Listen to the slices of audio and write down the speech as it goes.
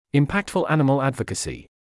Impactful Animal Advocacy.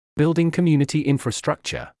 Building Community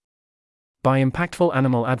Infrastructure. By Impactful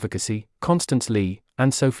Animal Advocacy, Constance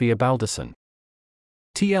and SofiaBalderson.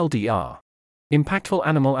 TLDR. Impactful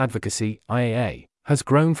Animal Advocacy, IAA, has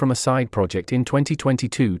grown from a side project in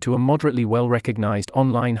 2022 to a moderately well-recognized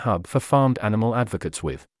online hub for farmed animal advocates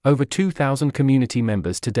with over 2,000 community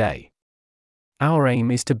members today. Our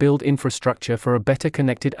aim is to build infrastructure for a better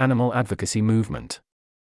connected animal advocacy movement.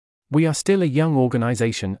 We are still a young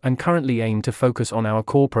organization and currently aim to focus on our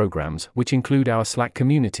core programs, which include our Slack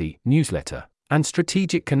community, newsletter, and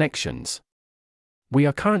strategic connections. We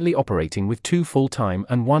are currently operating with 2 full-time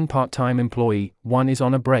and 1 part-time employee. One is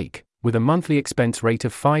on a break, with a monthly expense rate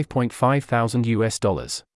of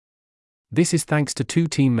 $5,500. This is thanks to 2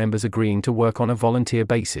 team members agreeing to work on a volunteer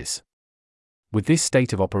basis. With this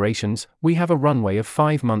state of operations, we have a runway of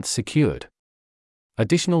 5 months secured.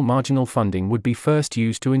 Additional marginal funding would be first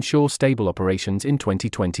used to ensure stable operations in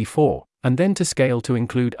 2024, and then to scale to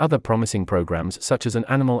include other promising programs such as an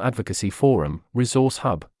animal advocacy forum, resource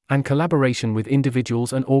hub, and collaboration with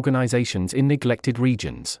individuals and organizations in neglected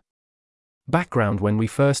regions. Background: when we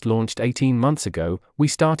first launched 18 months ago, we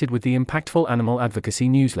started with the Impactful Animal Advocacy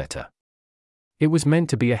newsletter. It was meant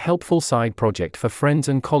to be a helpful side project for friends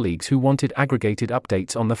and colleagues who wanted aggregated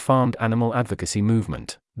updates on the farmed animal advocacy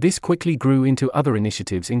movement. This quickly grew into other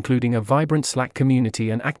initiatives, including a vibrant Slack community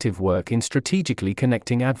and active work in strategically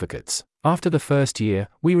connecting advocates. After the first year,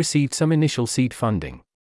 we received some initial seed funding.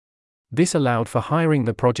 This allowed for hiring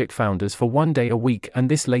the project founders for 1 day a week, and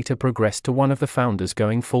this later progressed to one of the founders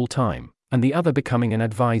going full-time, and the other becoming an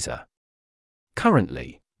advisor.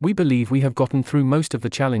 Currently, we believe we have gotten through most of the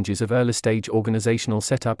challenges of early-stage organizational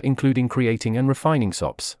setup, including creating and refining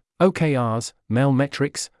SOPs, OKRs, MEL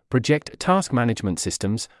metrics, project task management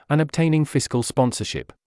systems, and obtaining fiscal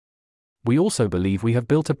sponsorship. We also believe we have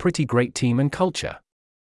built a pretty great team and culture.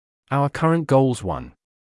 Our current goals: 1.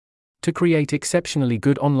 To create exceptionally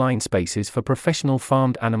good online spaces for professional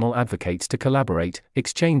farmed animal advocates to collaborate,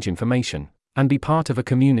 exchange information, and be part of a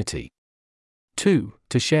community. 2.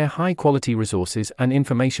 To share high-quality resources and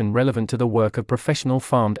information relevant to the work of professional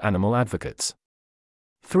farmed animal advocates.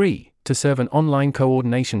 3. To serve an online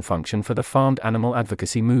coordination function for the farmed animal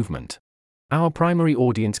advocacy movement. Our primary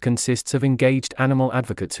audience consists of engaged animal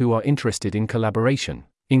advocates who are interested in collaboration,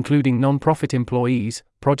 including non-profit employees,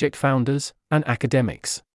 project founders, and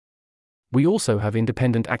academics. We also have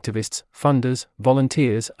independent activists, funders,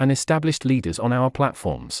 volunteers, and established leaders on our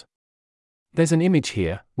platforms. There's an image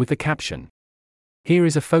here, with the caption. Here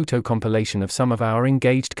is a photo compilation of some of our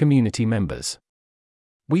engaged community members.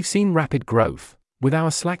 We've seen rapid growth, with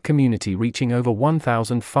our Slack community reaching over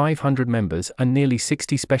 1,500 members and nearly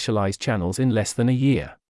 60 specialized channels in less than a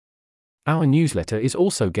year. Our newsletter is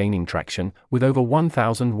also gaining traction, with over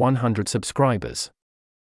 1,100 subscribers.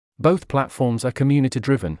 Both platforms are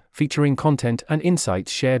community-driven, featuring content and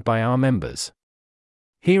insights shared by our members.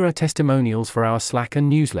 Here are testimonials for our Slack and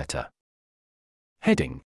newsletter.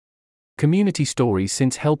 Heading: Community stories.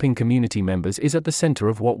 Since helping community members is at the center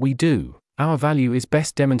of what we do, our value is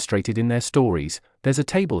best demonstrated in their stories. There's a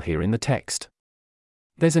table here in the text.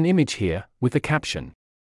 There's an image here, with the caption.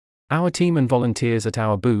 Our team and volunteers at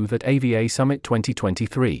our booth at AVA Summit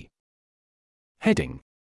 2023. Heading: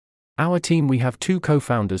 Our team. We have 2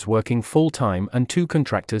 co-founders working full-time and 2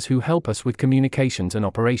 contractors who help us with communications and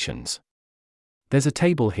operations. There's a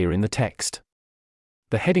table here in the text.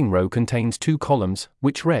 The heading row contains 2 columns,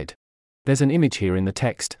 which read. There's an image here in the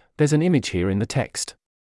text. There's an image here in the text.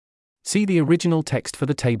 See the original text for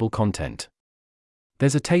the table content.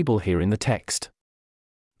 There's a table here in the text.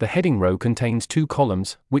 The heading row contains 2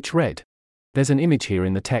 columns, which read. There's an image here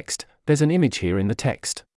in the text. There's an image here in the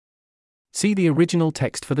text. See the original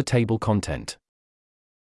text for the table content.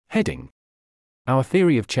 Heading: Our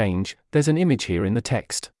theory of change. There's an image here in the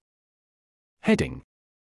text. Heading: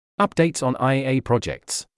 Updates on IAA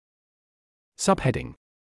projects. Subheading: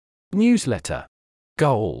 Newsletter.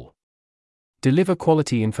 Goal: Deliver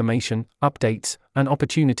quality information, updates, and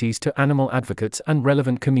opportunities to animal advocates and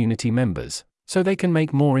relevant community members, so they can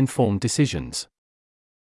make more informed decisions.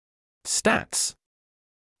 Stats: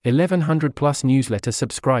 1,100 plus newsletter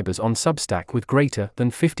subscribers on Substack with greater than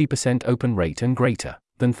 50% open rate and greater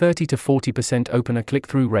than 30 to 40% opener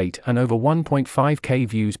click-through rate, and over 1.5k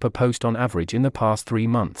views per post on average in the past 3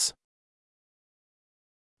 months.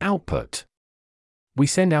 Output: We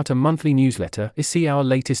send out a monthly newsletter. See our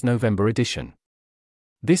latest November edition.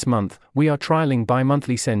 This month, we are trialing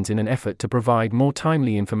bi-monthly sends in an effort to provide more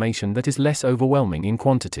timely information that is less overwhelming in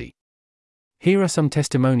quantity. Here are some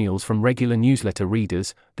testimonials from regular newsletter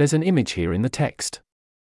readers. There's an image here in the text.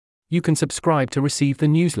 You can subscribe to receive the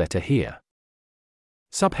newsletter here.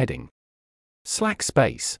 Subheading: Slack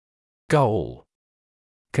Space. Goal: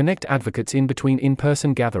 Connect advocates in between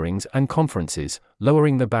in-person gatherings and conferences,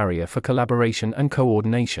 lowering the barrier for collaboration and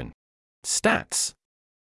coordination. Stats: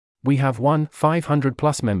 We have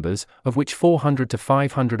 500+ members, of which 400 to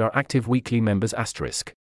 500 are active weekly members.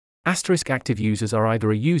 Asterisk active users are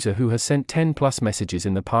either a user who has sent 10+ messages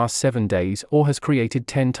in the past 7 days or has created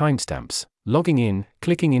 10 timestamps, logging in,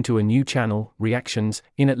 clicking into a new channel, reactions,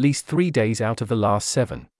 in at least 3 days out of the last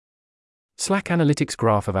 7. Slack analytics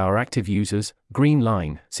graph of our active users, green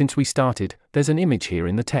line. Since we started, there's an image here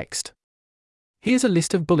in the text. Here's a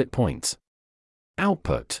list of bullet points.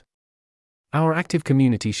 Output: Our active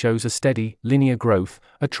community shows a steady, linear growth,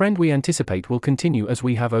 a trend we anticipate will continue as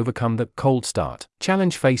we have overcome the cold start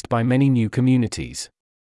challenge faced by many new communities.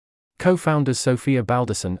 Co-founders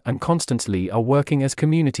SofiaBalderson and Constance are working as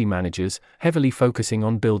community managers, heavily focusing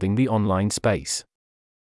on building the online space.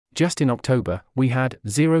 Just in October, we had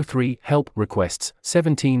 03 help requests,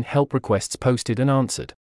 17 help requests posted and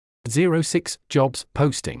answered. 06 jobs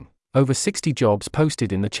posting, over 60 jobs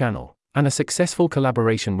posted in the channel, and a successful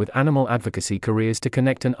collaboration with Animal Advocacy Careers to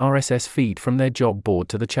connect an RSS feed from their job board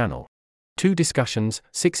to the channel. 2 discussions,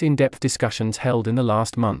 6 in-depth discussions held in the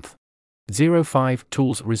last month. 05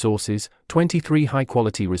 tools resources, 23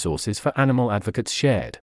 high-quality resources for animal advocates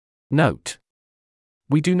shared. Note: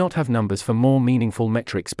 We do not have numbers for more meaningful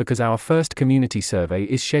metrics because our first community survey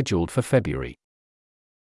is scheduled for February.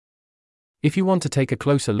 If you want to take a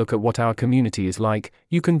closer look at what our community is like,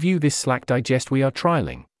 you can view this Slack digest we are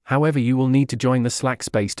trialing. However, you will need to join the Slack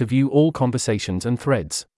space to view all conversations and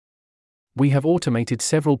threads. We have automated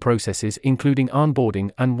several processes including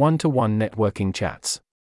onboarding and one-to-one networking chats.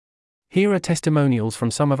 Here are testimonials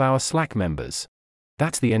from some of our Slack members.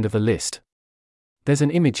 That's the end of the list. There's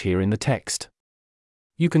an image here in the text.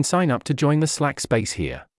 You can sign up to join the Slack space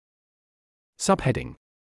here. Subheading: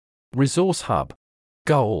 Resource Hub.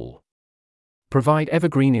 Goal: Provide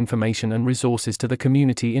evergreen information and resources to the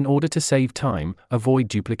community in order to save time, avoid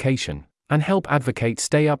duplication, and help advocates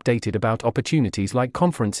stay updated about opportunities like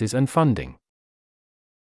conferences and funding.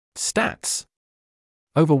 Stats: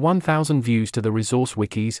 Over 1,000 views to the resource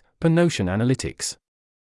wikis, per Notion Analytics.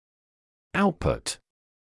 Output: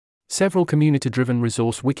 Several community-driven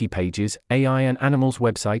resource wiki pages, AI and Animals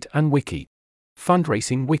website and wiki.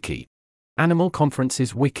 Fundraising wiki. Animal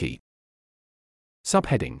conferences wiki.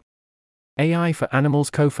 Subheading: AI for Animals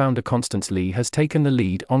co-founder Constance has taken the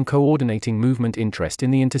lead on coordinating movement interest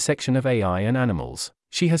in the intersection of AI and animals.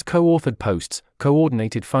 She has co-authored posts,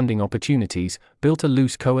 coordinated funding opportunities, built a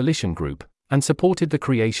loose coalition group, and supported the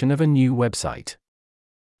creation of a new website.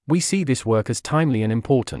 We see this work as timely and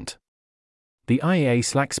important. The IAA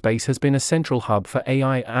Slack space has been a central hub for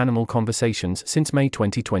AI-animal conversations since May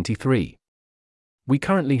 2023. We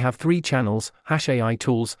currently have 3 channels, #AI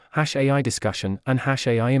Tools, #AI Discussion, and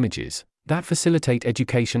 #AI Images, that facilitate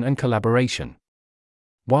education and collaboration.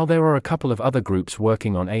 While there are a couple of other groups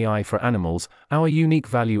working on AI for animals, our unique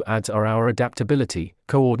value adds are our adaptability,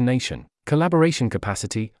 coordination, collaboration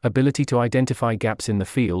capacity, ability to identify gaps in the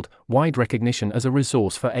field, wide recognition as a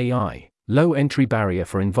resource for AI, low entry barrier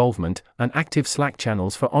for involvement, and active Slack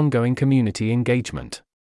channels for ongoing community engagement.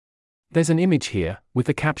 There's an image here, with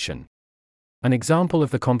the caption: An example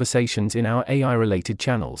of the conversations in our AI-related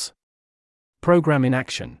channels. Program in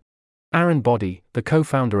action. Aaron Boddy, the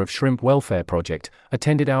co-founder of Shrimp Welfare Project,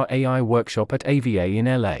 attended our AI workshop at AVA in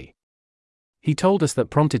LA. He told us that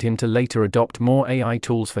prompted him to later adopt more AI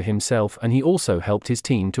tools for himself, and he also helped his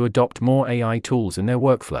team to adopt more AI tools in their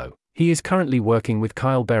workflow. He is currently working with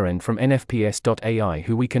Kyle Berend from NFPS.ai,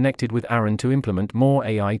 who we connected with Aaron to implement more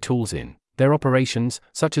AI tools in their operations,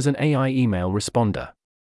 such as an AI email responder.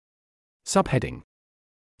 Subheading: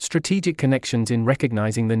 Strategic connections in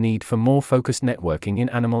recognizing the need for more focused networking in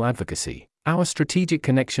animal advocacy. Our Strategic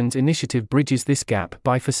Connections initiative bridges this gap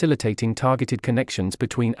by facilitating targeted connections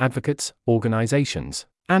between advocates, organizations,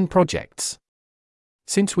 and projects.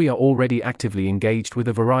 Since we are already actively engaged with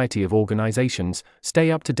a variety of organizations, stay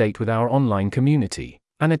up to date with our online community,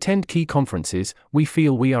 and attend key conferences, we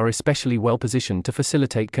feel we are especially well positioned to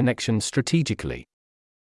facilitate connections strategically.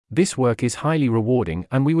 This work is highly rewarding,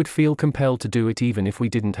 and we would feel compelled to do it even if we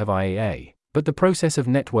didn't have IAA. But the process of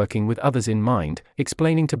networking with others in mind,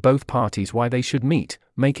 explaining to both parties why they should meet,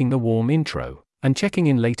 making the warm intro, and checking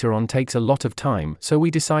in later on takes a lot of time, so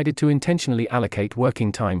we decided to intentionally allocate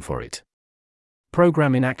working time for it.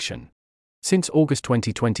 Program in action. Since August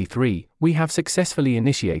 2023, we have successfully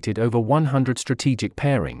initiated over 100 strategic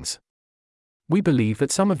pairings. We believe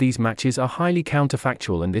that some of these matches are highly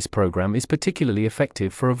counterfactual, and this program is particularly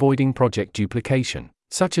effective for avoiding project duplication.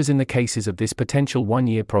 such as in the cases of this potential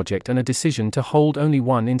one-year project and a decision to hold only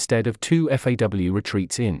one instead of 2 FAW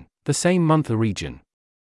retreats in the same month or region.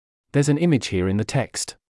 There's an image here in the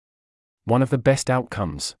text. One of the best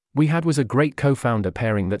outcomes we had was a great co-founder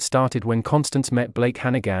pairing that started when Constance met Blake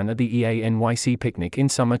Hannigan at the EA NYC picnic in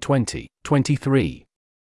summer 2023.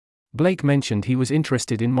 Blake mentioned he was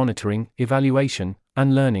interested in monitoring, evaluation,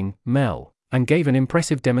 and learning, MEL, and gave an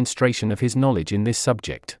impressive demonstration of his knowledge in this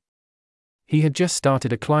subject. He had just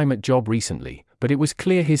started a climate job recently, but it was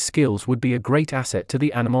clear his skills would be a great asset to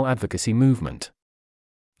the animal advocacy movement.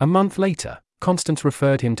 A month later, Constance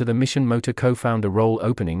referred him to the Mission Motor co-founder role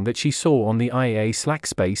opening that she saw on the IAA Slack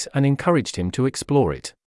space and encouraged him to explore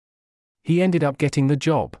it. He ended up getting the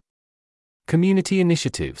job. Community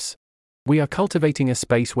initiatives. We are cultivating a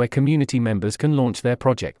space where community members can launch their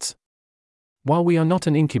projects. While we are not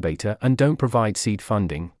an incubator and don't provide seed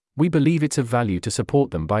funding, we believe it's of value to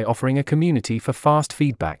support them by offering a community for fast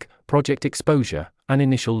feedback, project exposure, and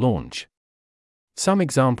initial launch. Some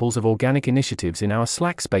examples of organic initiatives in our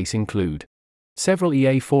Slack space include several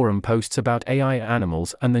EA forum posts about AI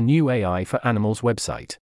animals and the new AI for Animals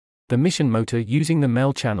website, the Mission Motor using the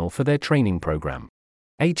MEL channel for their training program,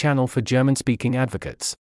 a channel for German-speaking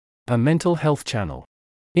advocates, a mental health channel,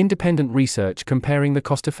 independent research comparing the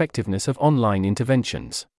cost-effectiveness of online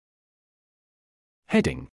interventions.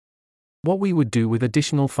 Heading: What we would do with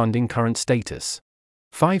additional funding. Current status: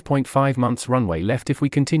 5.5 months runway left if we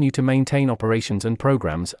continue to maintain operations and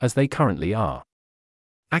programs as they currently are.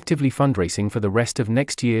 Actively fundraising for the rest of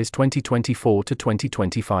next year's 2024 to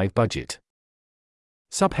 2025 budget.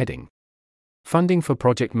 Subheading: Funding for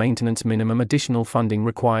project maintenance. Minimum additional funding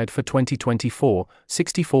required for 2024,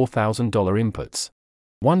 $64,000 inputs.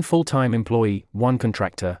 1 full-time employee, 1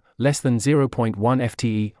 contractor, less than 0.1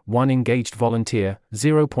 FTE, 1 engaged volunteer,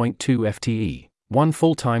 0.2 FTE, 1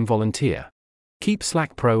 full-time volunteer. Keep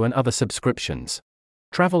Slack Pro and other subscriptions.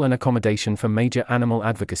 Travel and accommodation for major animal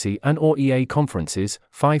advocacy and/or EA conferences,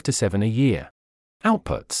 5 to 7 a year.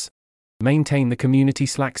 Outputs: maintain the community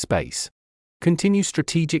Slack space. Continue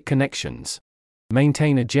strategic connections.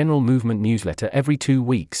 Maintain a general movement newsletter every 2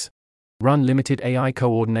 weeks. Run limited AI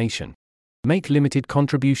coordination. Make limited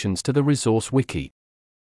contributions to the resource wiki.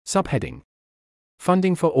 Subheading: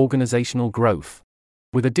 Funding for organizational growth.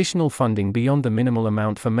 With additional funding beyond the minimal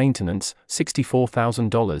amount for maintenance,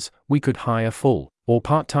 $64,000, we could hire full or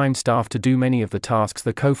part-time staff to do many of the tasks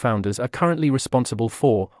the co-founders are currently responsible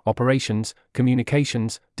for: operations,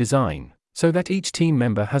 communications, design, so that each team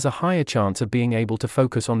member has a higher chance of being able to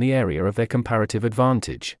focus on the area of their comparative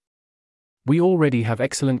advantage. We already have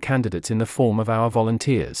excellent candidates in the form of our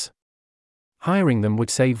volunteers. Hiring them would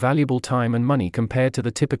save valuable time and money compared to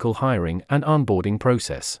the typical hiring and onboarding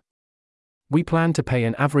process. We plan to pay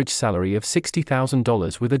an average salary of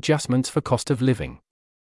 $60,000 with adjustments for cost of living.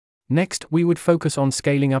 Next, we would focus on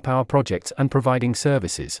scaling up our projects and providing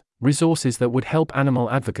services, resources that would help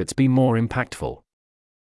animal advocates be more impactful.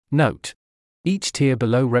 Note: each tier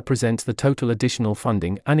below represents the total additional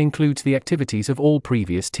funding and includes the activities of all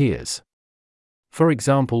previous tiers. For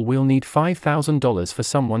example, we'll need $5,000 for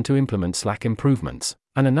someone to implement Slack improvements,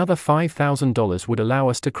 and another $5,000 would allow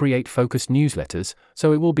us to create focused newsletters,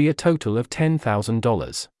 so it will be a total of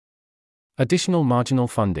 $10,000. Additional marginal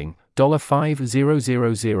funding,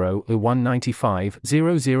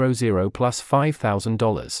 $5,000,195,000 plus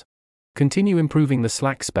 $5,000. Continue improving the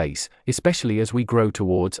Slack space, especially as we grow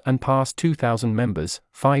towards and past 2,000 members,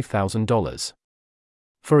 $5,000.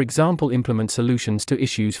 For example, implement solutions to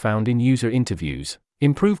issues found in user interviews,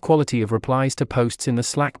 improve quality of replies to posts in the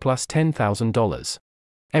Slack plus $10,000.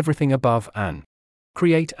 Everything above and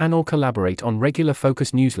create and/or collaborate on regular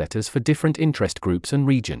focus newsletters for different interest groups and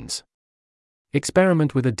regions.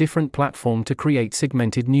 Experiment with a different platform to create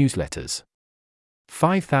segmented newsletters.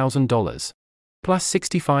 $5,000 plus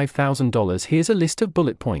 $65,000. Here's a list of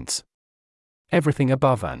bullet points. Everything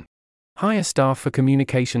above and hire staff for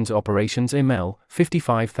communications operations ML,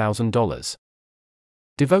 $55,000.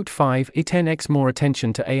 Devote 5-10x more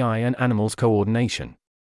attention to AI and animals coordination.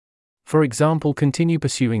 For example, continue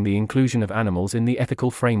pursuing the inclusion of animals in the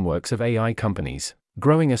ethical frameworks of AI companies,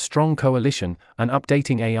 growing a strong coalition, and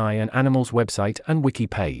updating AI and animals website and wiki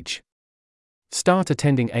page. Start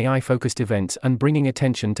attending AI-focused events and bringing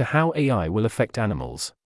attention to how AI will affect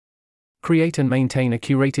animals. Create and maintain a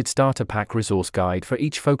curated starter pack resource guide for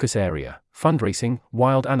each focus area, fundraising,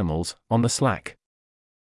 wild animals, on the Slack.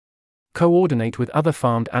 Coordinate with other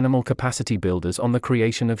farmed animal capacity builders on the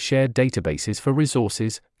creation of shared databases for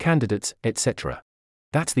resources, candidates, etc.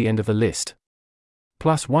 That's the end of the list.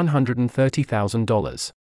 Plus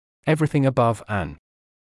 $130,000. Everything above and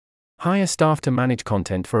Hire staff to manage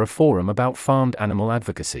content for a forum about farmed animal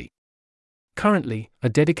advocacy. Currently, a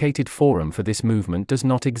dedicated forum for this movement does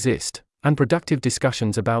not exist, and productive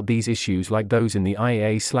discussions about these issues like those in the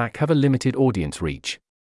IAA Slack have a limited audience reach.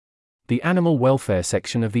 The animal welfare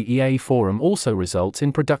section of the EA forum also results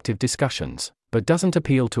in productive discussions, but doesn't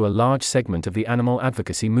appeal to a large segment of the animal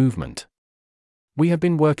advocacy movement. We have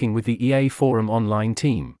been working with the EA forum online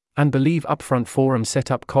team, and believe upfront forum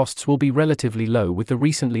setup costs will be relatively low with the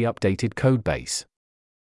recently updated codebase.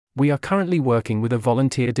 We are currently working with a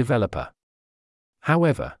volunteer developer.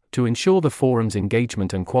 However, to ensure the forum's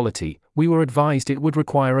engagement and quality, we were advised it would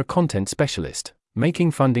require a content specialist,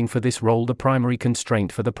 making funding for this role the primary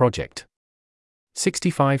constraint for the project.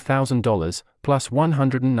 $65,000 plus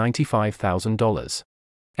 $195,000.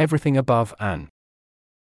 Everything above an.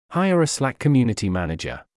 Hire a Slack community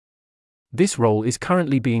manager. This role is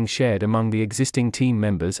currently being shared among the existing team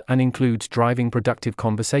members and includes driving productive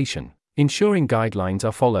conversation, ensuring guidelines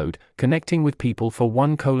are followed, connecting with people for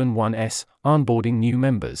 1:1s, onboarding new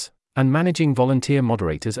members, and managing volunteer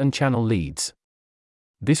moderators and channel leads.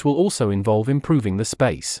 This will also involve improving the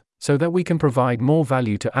space, so that we can provide more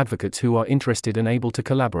value to advocates who are interested and able to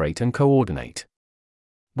collaborate and coordinate.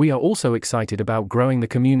 We are also excited about growing the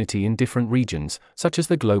community in different regions, such as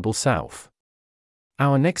the Global South.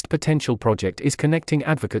 Our next potential project is connecting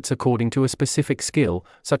advocates according to a specific skill,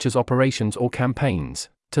 such as operations or campaigns,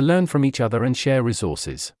 to learn from each other and share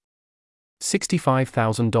resources.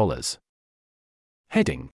 $65,000.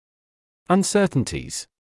 Heading: Uncertainties.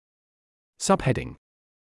 Subheading: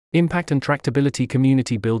 Impact and tractability.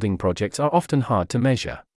 Community building projects are often hard to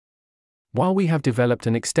measure. While we have developed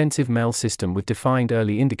an extensive MEL system with defined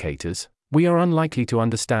early indicators, we are unlikely to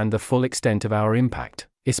understand the full extent of our impact,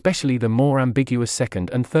 especially the more ambiguous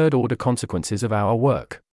second and third order consequences of our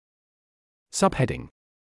work. Subheading: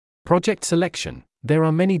 Project selection. There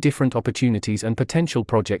are many different opportunities and potential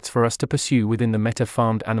projects for us to pursue within the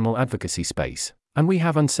meta-farmed animal advocacy space, and we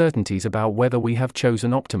have uncertainties about whether we have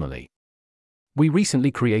chosen optimally. We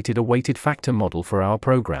recently created a weighted factor model for our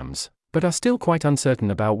programs, but are still quite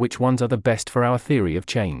uncertain about which ones are the best for our theory of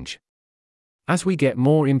change. As we get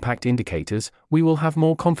more impact indicators, we will have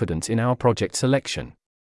more confidence in our project selection.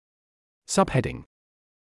 Subheading: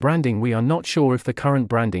 Branding. We are not sure if the current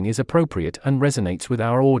branding is appropriate and resonates with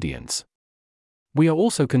our audience. We are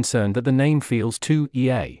also concerned that the name feels too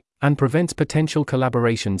EA, and prevents potential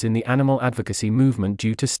collaborations in the animal advocacy movement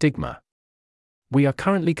due to stigma. We are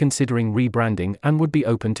currently considering rebranding and would be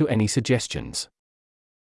open to any suggestions.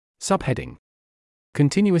 Subheading: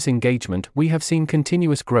 Continuous engagement. We have seen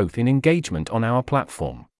continuous growth in engagement on our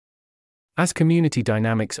platform. As community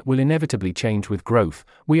dynamics will inevitably change with growth,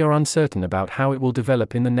 we are uncertain about how it will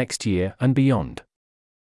develop in the next year and beyond.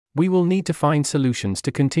 We will need to find solutions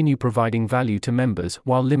to continue providing value to members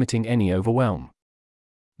while limiting any overwhelm.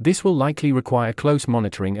 This will likely require close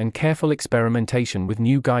monitoring and careful experimentation with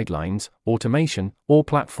new guidelines, automation, or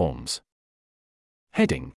platforms.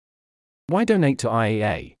 Heading: Why donate to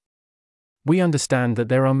IAA? We understand that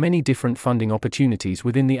there are many different funding opportunities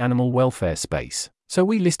within the animal welfare space, so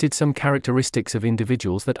we listed some characteristics of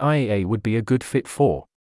individuals that IAA would be a good fit for.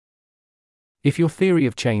 If your theory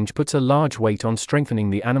of change puts a large weight on strengthening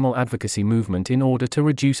the animal advocacy movement in order to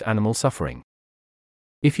reduce animal suffering.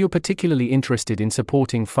 If you're particularly interested in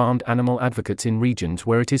supporting farmed animal advocates in regions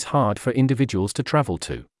where it is hard for individuals to travel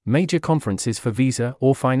to major conferences for visa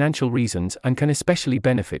or financial reasons and can especially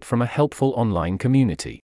benefit from a helpful online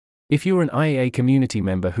community. If you're an IAA community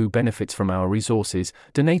member who benefits from our resources,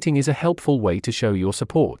 donating is a helpful way to show your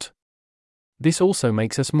support. This also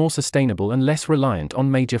makes us more sustainable and less reliant on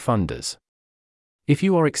major funders. If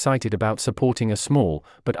you are excited about supporting a small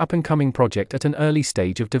but up-and-coming project at an early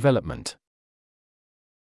stage of development.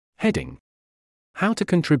 Heading: How to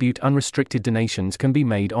contribute. Unrestricted donations can be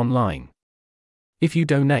made online. If you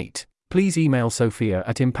donate, please email Sophia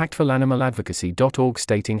at impactfulanimaaladvocacy.org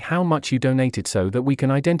stating how much you donated so that we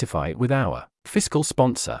can identify it with our fiscal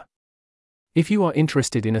sponsor. If you are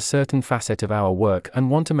interested in a certain facet of our work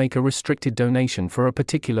and want to make a restricted donation for a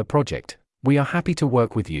particular project, we are happy to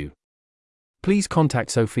work with you. Please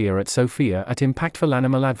contact Sophia at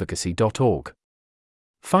impactfulanimaaladvocacy.org.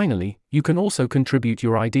 Finally, you can also contribute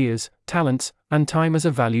your ideas, talents, and time as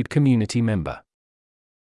a valued community member.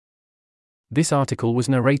 This article was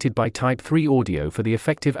narrated by Type 3 Audio for the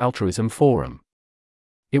Effective Altruism Forum.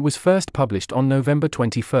 It was first published on November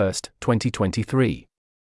 21, 2023.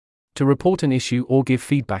 To report an issue or give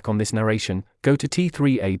feedback on this narration, go to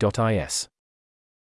t3a.is.